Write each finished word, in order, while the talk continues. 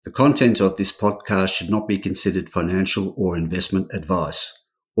The content of this podcast should not be considered financial or investment advice.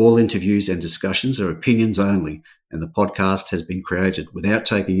 All interviews and discussions are opinions only, and the podcast has been created without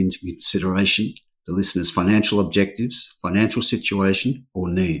taking into consideration the listener's financial objectives, financial situation, or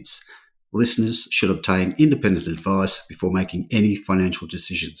needs. Listeners should obtain independent advice before making any financial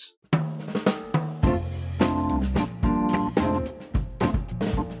decisions.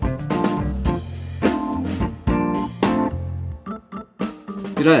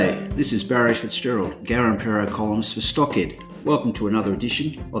 G'day, this is Barry Fitzgerald, Garimpeiro columnist for Stockhead. Welcome to another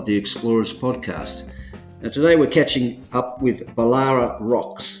edition of the Explorers Podcast. Now today we're catching up with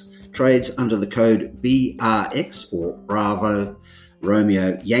Belararox, trades under the code BRX or Bravo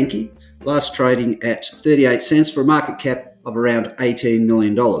Romeo Yankee, last trading at 38 cents for a market cap of around $18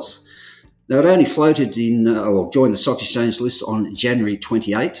 million. Now it only floated joined the stock exchange list on January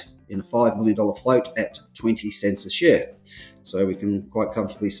 28 in a $5 million float at 20 cents a share. So we can quite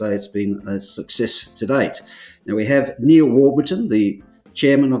comfortably say it's been a success to date. Now we have Neil Warburton, the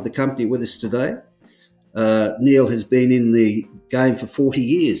chairman of the company, with us today. Neil has been in the game for 40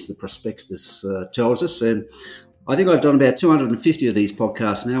 years, the prospectus tells us, and I think I've done about 250 of these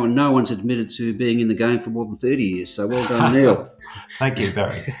podcasts now, and no one's admitted to being in the game for more than 30 years. So well done, Neil. Thank you,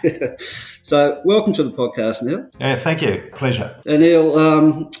 Barry. So welcome to the podcast, Neil. Yeah, thank you. Pleasure.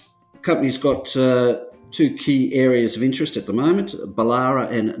 Neil, company's got two key areas of interest at the moment,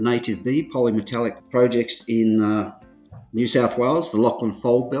 Belara and Native Bee polymetallic projects in New South Wales, the Lachlan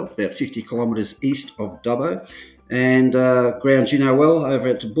Fold Belt, about 50 kilometres east of Dubbo, and grounds you know well over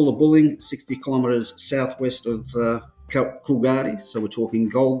at Bullabulling, 60 kilometres southwest of Coolgardie, so we're talking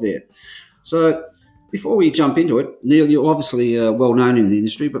gold there. So before we jump into it, Neil, you're obviously well known in the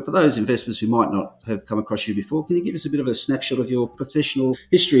industry, but for those investors who might not have come across you before, can you give us a bit of a snapshot of your professional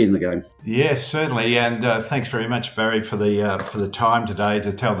history in the game? Yes, certainly, and thanks very much, Barry, for the time today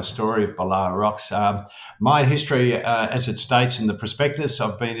to tell the story of Belararox. My history, as it states in the prospectus,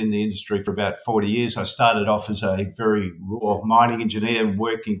 I've been in the industry for about 40 years. I started off as a very raw mining engineer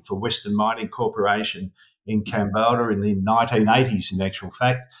working for Western Mining Corporation in Kambalda in the 1980s, in actual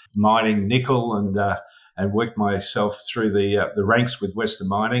fact, mining nickel and worked myself through the ranks with Western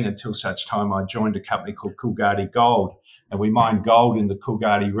Mining until such time I joined a company called Coolgardie Gold, and we mine gold in the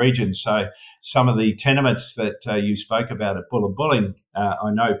Coolgardie region. So some of the tenements that you spoke about at Bullabulling, I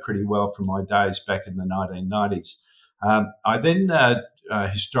know pretty well from my days back in the 1990s. I then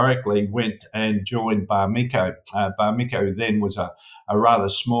historically went and joined Barminco. Barminco then was a rather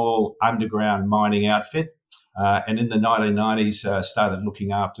small underground mining outfit. And in the 1990s, started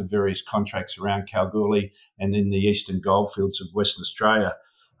looking after various contracts around Kalgoorlie and in the eastern goldfields of Western Australia,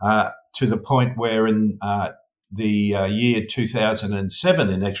 to the point where in the year 2007,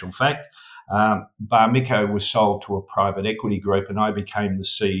 in actual fact, Barminco was sold to a private equity group and I became the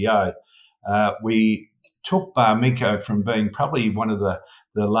CEO. We took Barminco from being probably one of the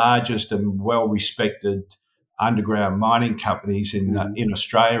largest and well-respected underground mining companies in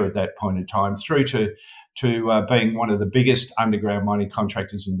Australia at that point in time through to being one of the biggest underground mining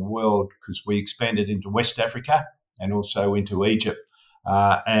contractors in the world, because we expanded into West Africa and also into Egypt.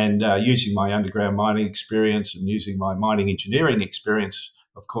 And using my underground mining experience and using my mining engineering experience,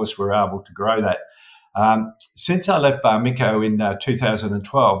 of course, we're able to grow that. Since I left Barminco in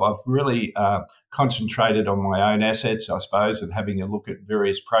 2012, I've really concentrated on my own assets, I suppose, and having a look at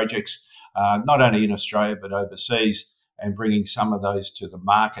various projects, not only in Australia but overseas, and bringing some of those to the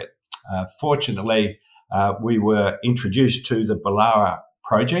market. Fortunately, we were introduced to the Belara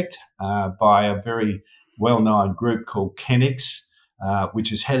project by a very well-known group called Kenix,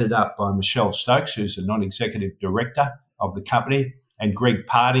 which is headed up by Michelle Stokes, who's a non-executive director of the company, and Greg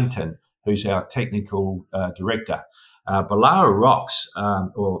Partington, who's our technical director. Belararox,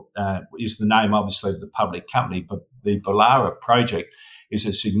 is the name, obviously, of the public company, but the Belara project is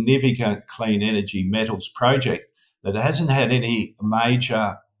a significant clean energy metals project that hasn't had any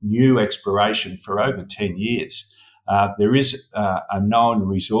major new exploration for over 10 years. There is a known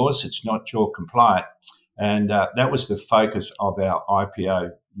resource. It's not JORC compliant. And that was the focus of our IPO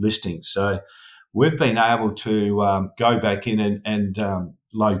listing. So we've been able to go back in and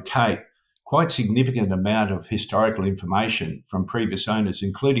locate quite significant amount of historical information from previous owners,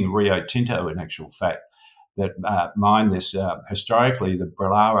 including Rio Tinto, in actual fact, that mined this. Historically, the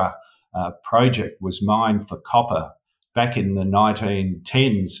Belara project was mined for copper back in the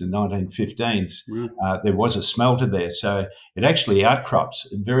 1910s and 1915s. There was a smelter there. So it actually outcrops.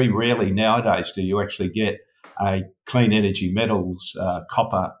 Very rarely nowadays do you actually get a clean energy metals,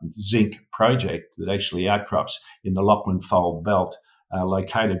 copper, zinc project that actually outcrops in the Lachlan Fold Belt,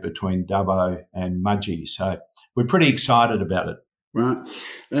 located between Dubbo and Mudgee. So we're pretty excited about it. Right.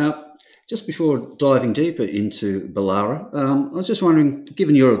 Now, just before diving deeper into Belara, I was just wondering,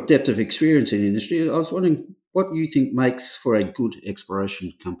 given your depth of experience in the industry, I was wondering what you think makes for a good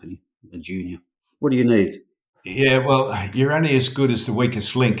exploration company, a junior. What do you need? Yeah, well, you're only as good as the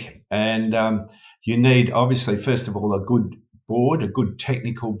weakest link. And you need, obviously, first of all, a good board, a good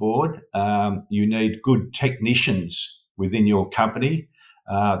technical board. You need good technicians within your company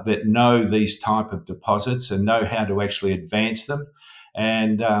that know these type of deposits and know how to actually advance them.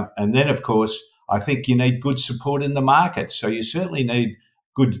 And then, of course, I think you need good support in the market. So you certainly need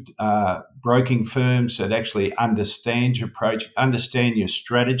good broking firms that actually understand your project, understand your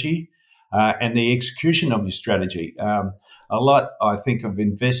strategy, and the execution of your strategy. A lot, I think, of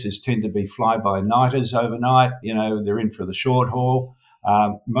investors tend to be fly-by-nighters overnight. You know, they're in for the short haul.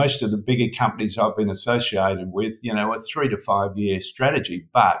 Most of the bigger companies I've been associated with, you know, a 3 to 5 year strategy.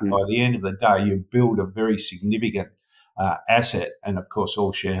 But by Mm. the end of the day, you build a very significant asset. And of course,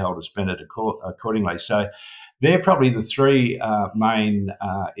 all shareholders benefit accordingly. So they're probably the three main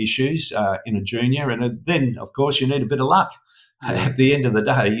issues in a junior. And then, of course, you need a bit of luck. Yeah. At the end of the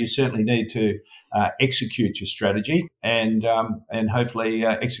day, you certainly need to execute your strategy and hopefully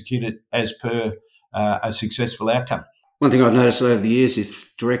execute it as per a successful outcome. One thing I've noticed over the years,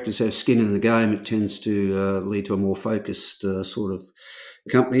 if directors have skin in the game, it tends to lead to a more focused sort of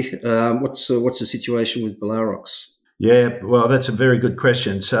company. What's the situation with Belararox? Yeah, well, that's a very good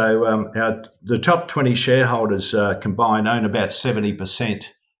question. So the top 20 shareholders combined own about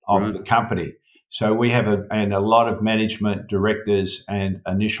 70% of Right. the company. So we have a lot of management, directors, and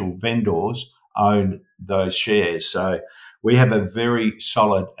initial vendors own those shares. So we have a very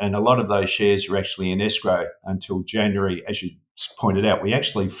solid, and a lot of those shares are actually in escrow until January. As you pointed out, we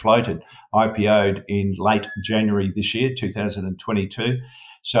actually floated, IPO'd in late January this year, 2022.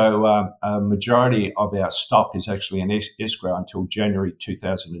 So a majority of our stock is actually in escrow until January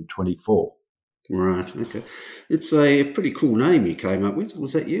 2024. Right. Okay. It's a pretty cool name you came up with.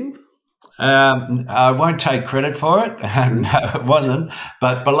 Was that you? I won't take credit for it. Mm. No, it wasn't.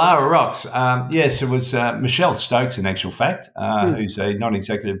 But Belararox, yes, it was Michelle Stokes, in actual fact, Mm. who's a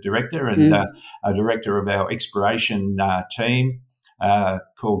non-executive director and Mm. a director of our exploration team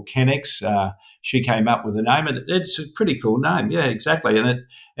called Kenix. She came up with the name, and it's a pretty cool name. Yeah, exactly. And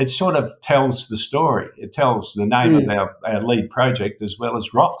it sort of tells the story. It tells the name of Mm. our lead project as well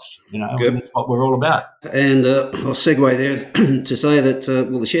as rocks, you know, and Good. that's what we're all about. And I'll segue there to say that,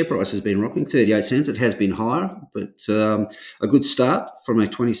 the share price has been rocking, 38 cents. It has been higher, but a good start from a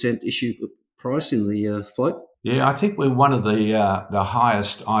 20-cent issue price in the float. Yeah, I think we're one of the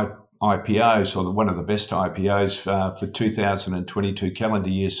highest IPOs, or one of the best IPOs for 2022 calendar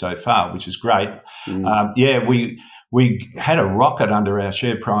year so far, which is great. Mm. Yeah, we had a rocket under our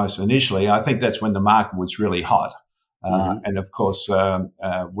share price initially. I think that's when the market was really hot. Mm-hmm. And of course,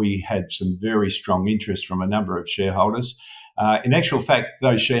 we had some very strong interest from a number of shareholders. In actual fact,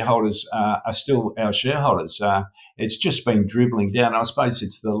 those shareholders are still our shareholders. It's just been dribbling down. I suppose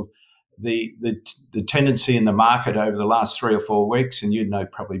it's the tendency in the market over the last 3 or 4 weeks, and you know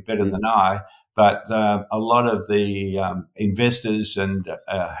probably better Mm. than I, but a lot of the investors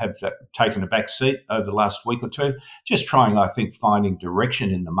have taken a back seat over the last week or two, just trying, I think, finding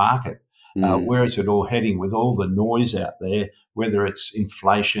direction in the market. Mm. Where is it all heading with all the noise out there, whether it's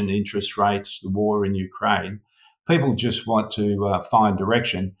inflation, interest rates, the war in Ukraine? People just want to find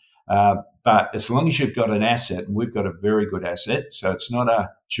direction. But as long as you've got an asset, and we've got a very good asset, so it's not a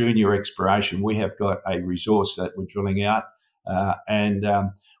junior exploration. We have got a resource that we're drilling out, and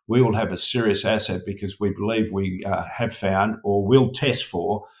we will have a serious asset because we believe we have found or will test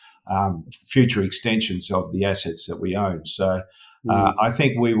for future extensions of the assets that we own. So Mm. I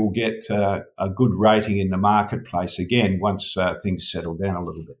think we will get a good rating in the marketplace again once things settle down a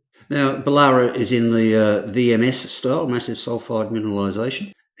little bit. Now, Belara is in the VMS style, massive sulfide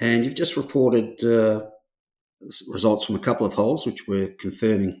mineralisation, and you've just reported results from a couple of holes which were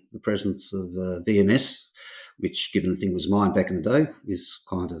confirming the presence of VMS, which, given the thing was mined back in the day, is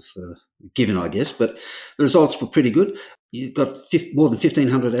kind of given, I guess. But the results were pretty good. You've got more than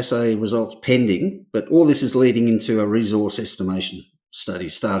 1,500 assay results pending, but all this is leading into a resource estimation study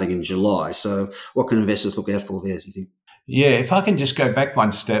starting in July. So what can investors look out for there, do you think? Yeah, if I can just go back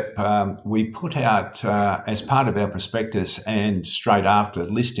one step, we put out as part of our prospectus and straight after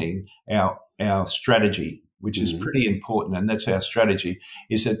listing our strategy, which is Mm-hmm. pretty important, and that's our strategy.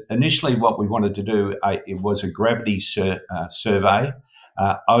 Is that initially what we wanted to do? It was a gravity survey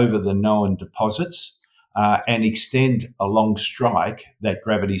over the known deposits and extend along strike that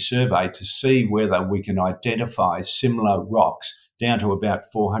gravity survey to see whether we can identify similar rocks down to about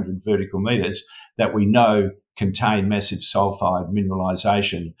 400 vertical meters that we know contain massive sulfide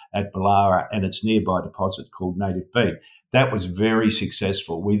mineralisation at Belara and its nearby deposit called Native B. That was very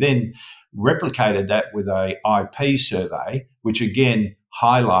successful. We then replicated that with a IP survey, which again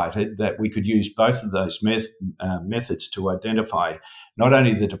highlighted that we could use both of those methods to identify not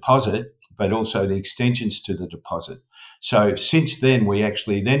only the deposit, but also the extensions to the deposit. So since then, we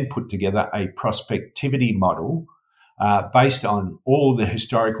actually then put together a prospectivity model based on all the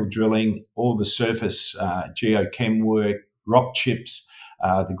historical drilling, all the surface geochem work, rock chips,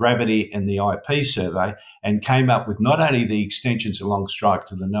 the gravity and the IP survey, and came up with not only the extensions along strike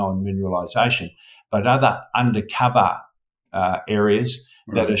to the known mineralisation, but other undercover areas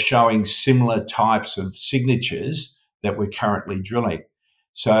that are showing similar types of signatures that we're currently drilling.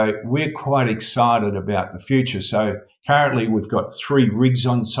 So we're quite excited about the future. So currently we've got 3 rigs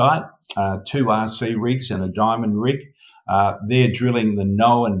on site, 2 RC rigs and a diamond rig. They're drilling the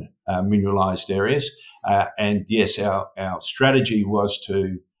known mineralised areas. And yes, our strategy was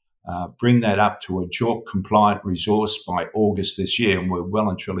to bring that up to a JORC compliant resource by August this year, and we're well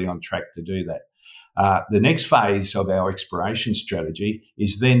and truly on track to do that. The next phase of our exploration strategy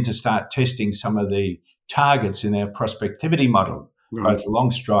is then to start testing some of the targets in our prospectivity model, both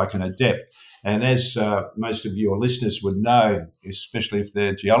along strike and at depth. And as most of your listeners would know, especially if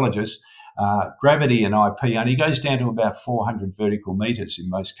they're geologists, gravity and IP only goes down to about 400 vertical metres in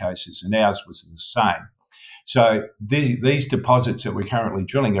most cases, and ours was the same. So these deposits that we're currently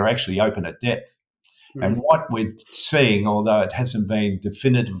drilling are actually open at depth. And what we're seeing, although it hasn't been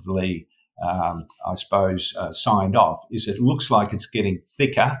definitively, signed off, is it looks like it's getting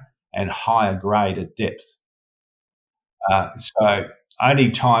thicker and higher grade at depth. So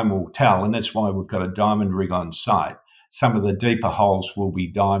only time will tell, and that's why we've got a diamond rig on site. Some of the deeper holes will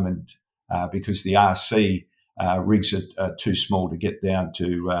be diamond because the RC rigs are too small to get down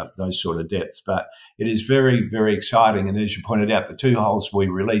to those sort of depths. But it is very, very exciting. And as you pointed out, the 2 holes we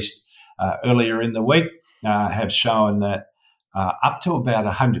released earlier in the week have shown that up to about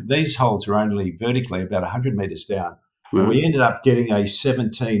 100, these holes are only vertically about 100 metres down. And we ended up getting a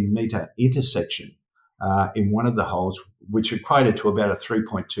 17-metre intersection in one of the holes, which equated to about a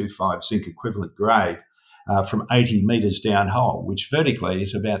 3.25 zinc equivalent grade from 80 metres down hole, which vertically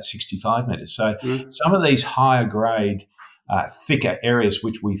is about 65 metres. So some of these higher grade, thicker areas,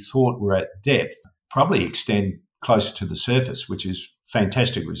 which we thought were at depth, probably extend closer to the surface, which is a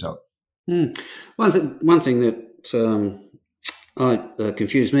fantastic result. One thing that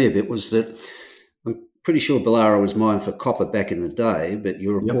confused me a bit was that I'm pretty sure Belara was mined for copper back in the day, but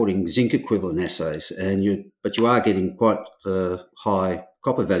you're reporting zinc equivalent assays, but you are getting quite high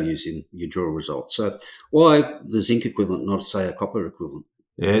copper values in your drill results. So why the zinc equivalent, not say a copper equivalent?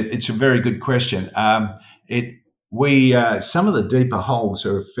 Yeah, it's a very good question. Some of the deeper holes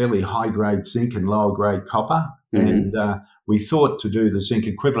are fairly high grade zinc and lower grade copper, and we thought to do the zinc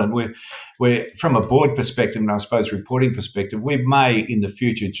equivalent. We're from a board perspective, and I suppose reporting perspective, we may in the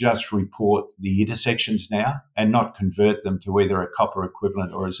future just report the intersections now and not convert them to either a copper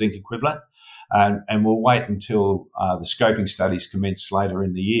equivalent or a zinc equivalent. And we'll wait until the scoping studies commence later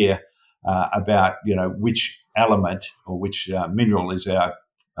in the year about which element or which mineral is our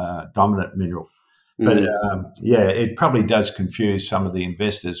dominant mineral. But it probably does confuse some of the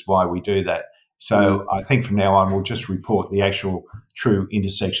investors why we do that. So I think from now on we'll just report the actual true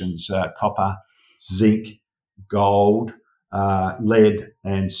intersections: copper, zinc, gold, lead,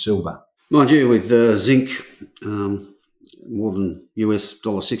 and silver. Mind you, with zinc. More than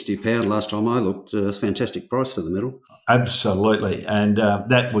 $60 a pound last time I looked. Fantastic price for the metal. Absolutely. And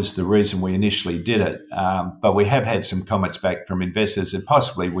that was the reason we initially did it. But we have had some comments back from investors that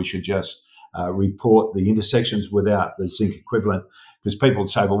possibly we should just report the intersections without the zinc equivalent, because people would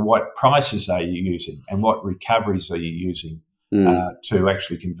say, well, what prices are you using and what recoveries are you using to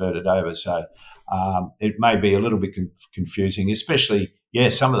actually convert it over? So it may be a little bit confusing, especially,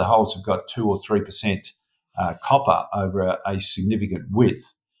 some of the holes have got 2 or 3% copper over a significant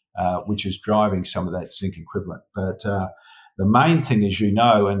width, which is driving some of that zinc equivalent. But the main thing, as you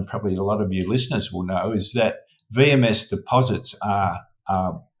know, and probably a lot of your listeners will know, is that VMS deposits are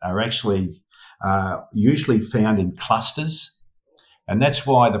actually usually found in clusters. And that's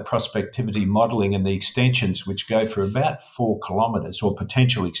why the prospectivity modelling and the extensions, which go for about 4 kilometres, or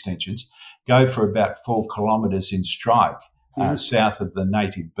potential extensions, go for about 4 kilometres in strike south of the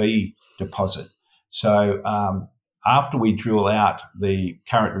Native B deposit. So after we drill out the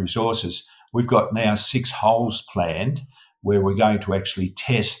current resources, we've got now 6 holes planned where we're going to actually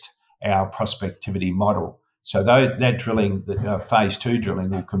test our prospectivity model. So that drilling, phase 2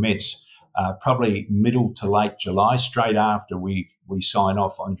 drilling, will commence probably middle to late July, straight after we sign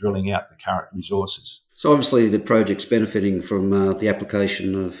off on drilling out the current resources. So obviously the project's benefiting from the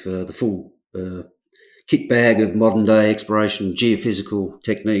application of the full kit bag of modern day exploration geophysical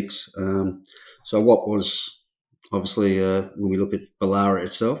techniques. So what was obviously when we look at Belara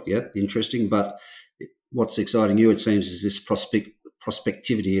itself, yeah, interesting. But what's exciting you, it seems, is this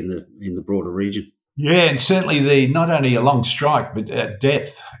prospectivity in the broader region. Yeah, and certainly the not only along strike but at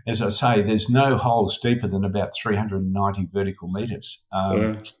depth. As I say, there's no holes deeper than about 390 vertical metres,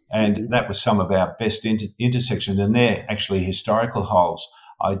 and that was some of our best intersections, and they're actually historical holes.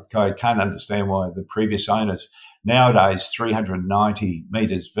 I can't understand why the previous owners nowadays 390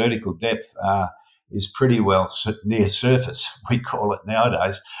 metres vertical depth is pretty well near surface. We call it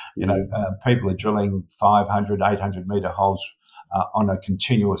nowadays. People are drilling 500, 800 metre holes on a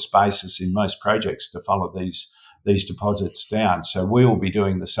continuous basis in most projects to follow these deposits down. So we will be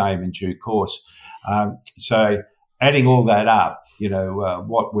doing the same in due course. So adding all that up,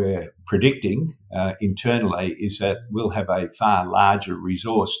 what we're predicting internally is that we'll have a far larger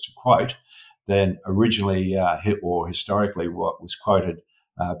resource to quote than originally or historically what was quoted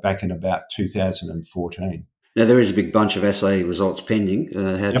back in about 2014. Now, there is a big bunch of assay results pending.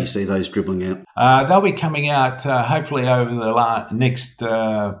 How do you see those dribbling out? They'll be coming out hopefully over the next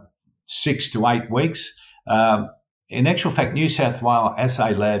 6 to 8 weeks. In actual fact, New South Wales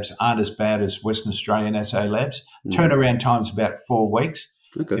assay labs aren't as bad as Western Australian assay labs. Turnaround time's about 4 weeks.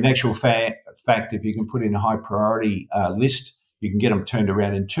 Okay. In actual fact, if you can put in a high priority list, you can get them turned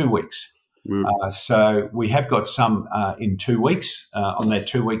around in 2 weeks. So we have got some in 2 weeks on that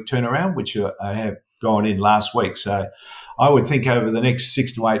 2-week turnaround, which I have gone in last week. So I would think over the next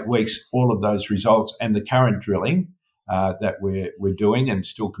 6 to 8 weeks, all of those results and the current drilling that we're doing and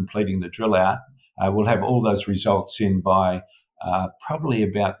still completing the drill out, we'll have all those results in by probably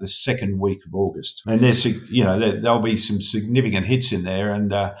about the second week of August. And there'll be some significant hits in there,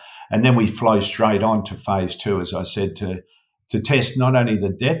 and then we flow straight on to phase 2, as I said, to test not only the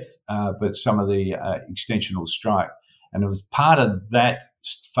depth but some of the extensional strike. And as part of that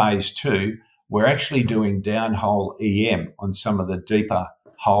phase 2, we're actually doing downhole EM on some of the deeper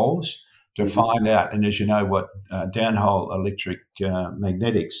holes to find out. And as you know, what downhole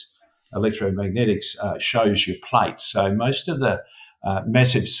electromagnetics shows you plates. So most of the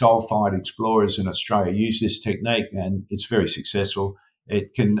massive sulfide explorers in Australia use this technique, and it's very successful.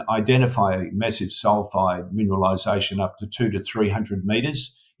 It can identify massive sulfide mineralisation up to 200 to 300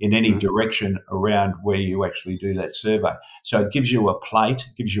 metres in any direction around where you actually do that survey. So it gives you a plate,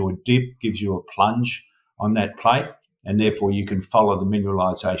 gives you a dip, gives you a plunge on that plate, and therefore you can follow the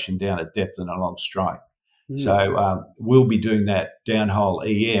mineralisation down at depth and along strike. So we'll be doing that downhole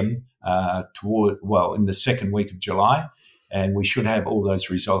EM in the second week of July, and we should have all those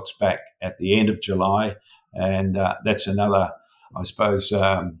results back at the end of July. And that's another, I suppose,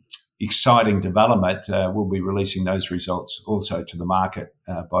 exciting development. We'll be releasing those results also to the market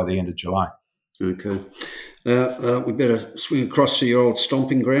by the end of July. Okay. We better swing across to your old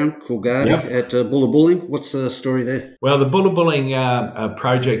stomping ground, Coolgardie, at Bullabulling. What's the story there? Well, the Bullabulling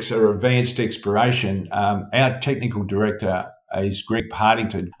projects are advanced exploration. Our technical director is Greg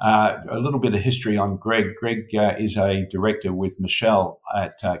Partington. A little bit of history on Greg. Greg is a director with Michelle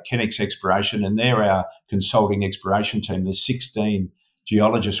at Kennex Exploration, and they're our consulting exploration team. There's 16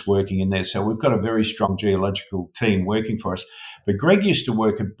 geologists working in there. So we've got a very strong geological team working for us. But Greg used to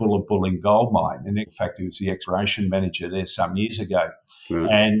work at Bullabulling Gold Mine. And in fact, he was the exploration manager there some years ago. Right.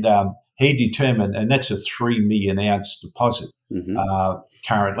 And he determined, and that's a 3 million ounce deposit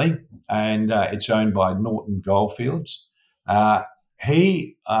currently, and it's owned by Norton Goldfields.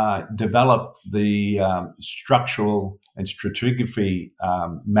 He developed the structural and stratigraphy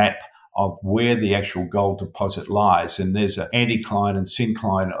map of where the actual gold deposit lies. And there's an anticline and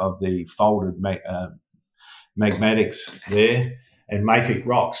syncline of the folded magmatics there and mafic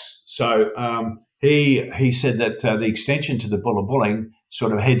rocks. So he said that the extension to the Bullabulling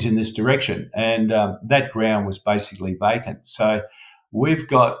sort of heads in this direction, and that ground was basically vacant. So we've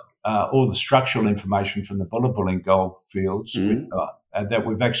got all the structural information from the Bullabulling gold fields that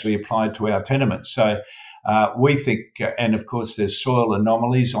we've actually applied to our tenements. So we think, and of course there's soil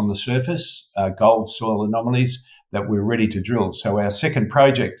anomalies on the surface, gold soil anomalies that we're ready to drill. So our second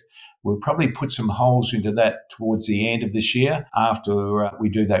project, we'll probably put some holes into that towards the end of this year after we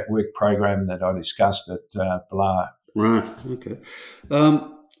do that work program that I discussed at Belara. Right, okay.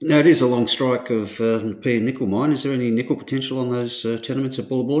 Now, it is a long strike of the P nickel mine. Is there any nickel potential on those tenements at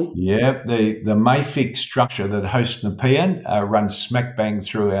Bullabulling? Yeah, the mafic structure that hosts Nepean runs smack bang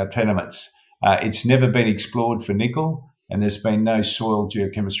through our tenements. It's never been explored for nickel, and there's been no soil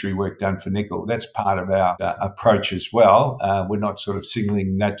geochemistry work done for nickel. That's part of our approach as well. We're not sort of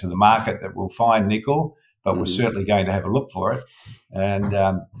signaling that to the market that we'll find nickel, but we're certainly going to have a look for it. And,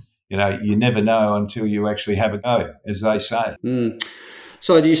 you never know until you actually have a go, as they say.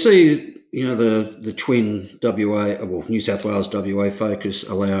 So do you see, the twin New South Wales WA focus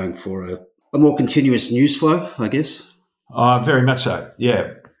allowing for a more continuous news flow, I guess? Very much so,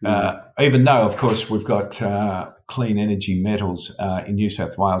 yeah. Even though, of course, we've got clean energy metals in New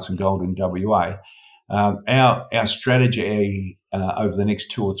South Wales and gold in WA, our strategy over the next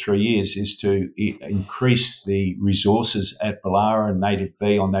 2 or 3 years is to increase the resources at Belara and Native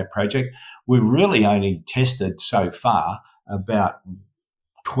B on that project. We've really only tested so far about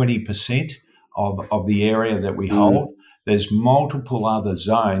 20% of the area that we hold. There's multiple other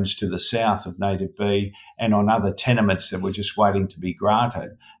zones to the south of Native B and on other tenements that we're just waiting to be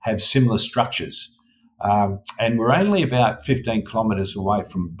granted have similar structures. And we're only about 15 kilometres away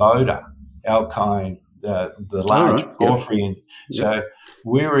from Boda, Alkine, the large porphyry. Yep. So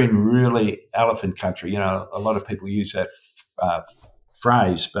we're in really elephant country. A lot of people use that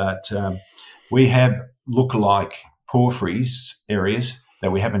phrase, but we have lookalike porphyries areas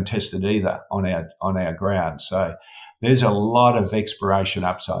that we haven't tested either on our ground. So there's a lot of exploration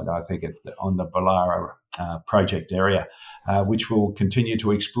upside, I think, on the Belara project area, which we'll continue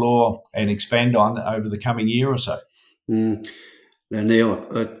to explore and expand on over the coming year or so. Now, Neil,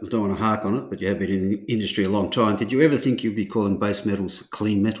 I don't want to hark on it, but you have been in the industry a long time. Did you ever think you'd be calling base metals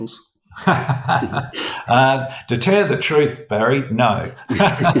clean metals? To tell the truth, Barry, no.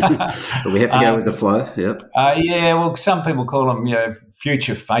 But we have to go with the flow, yep. Well, some people call them,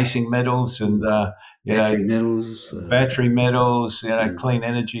 future-facing metals and, battery metals. Clean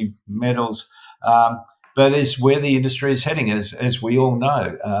energy metals. But it's where the industry is heading, as we all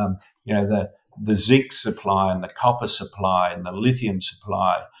know. The zinc supply and the copper supply and the lithium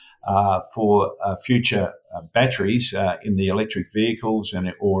supply for future batteries in the electric vehicles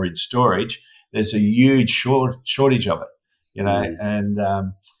or in storage, there's a huge shortage of it, and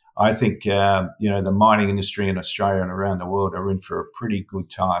I think, the mining industry in Australia and around the world are in for a pretty good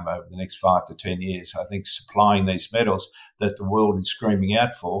time over the next 5 to 10 years. I think supplying these metals that the world is screaming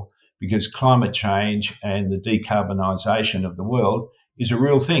out for, because climate change and the decarbonisation of the world is a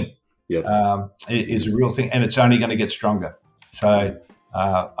real thing. Yep. It is a real thing, and it's only going to get stronger. So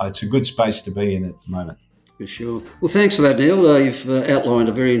it's a good space to be in at the moment. For sure. Well, thanks for that, Neil. You've outlined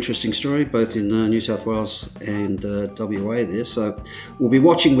a very interesting story, both in New South Wales and WA there. So we'll be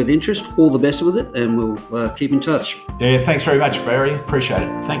watching with interest. All the best with it, and we'll keep in touch. Yeah, thanks very much, Barry. Appreciate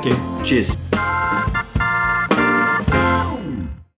it. Thank you. Cheers.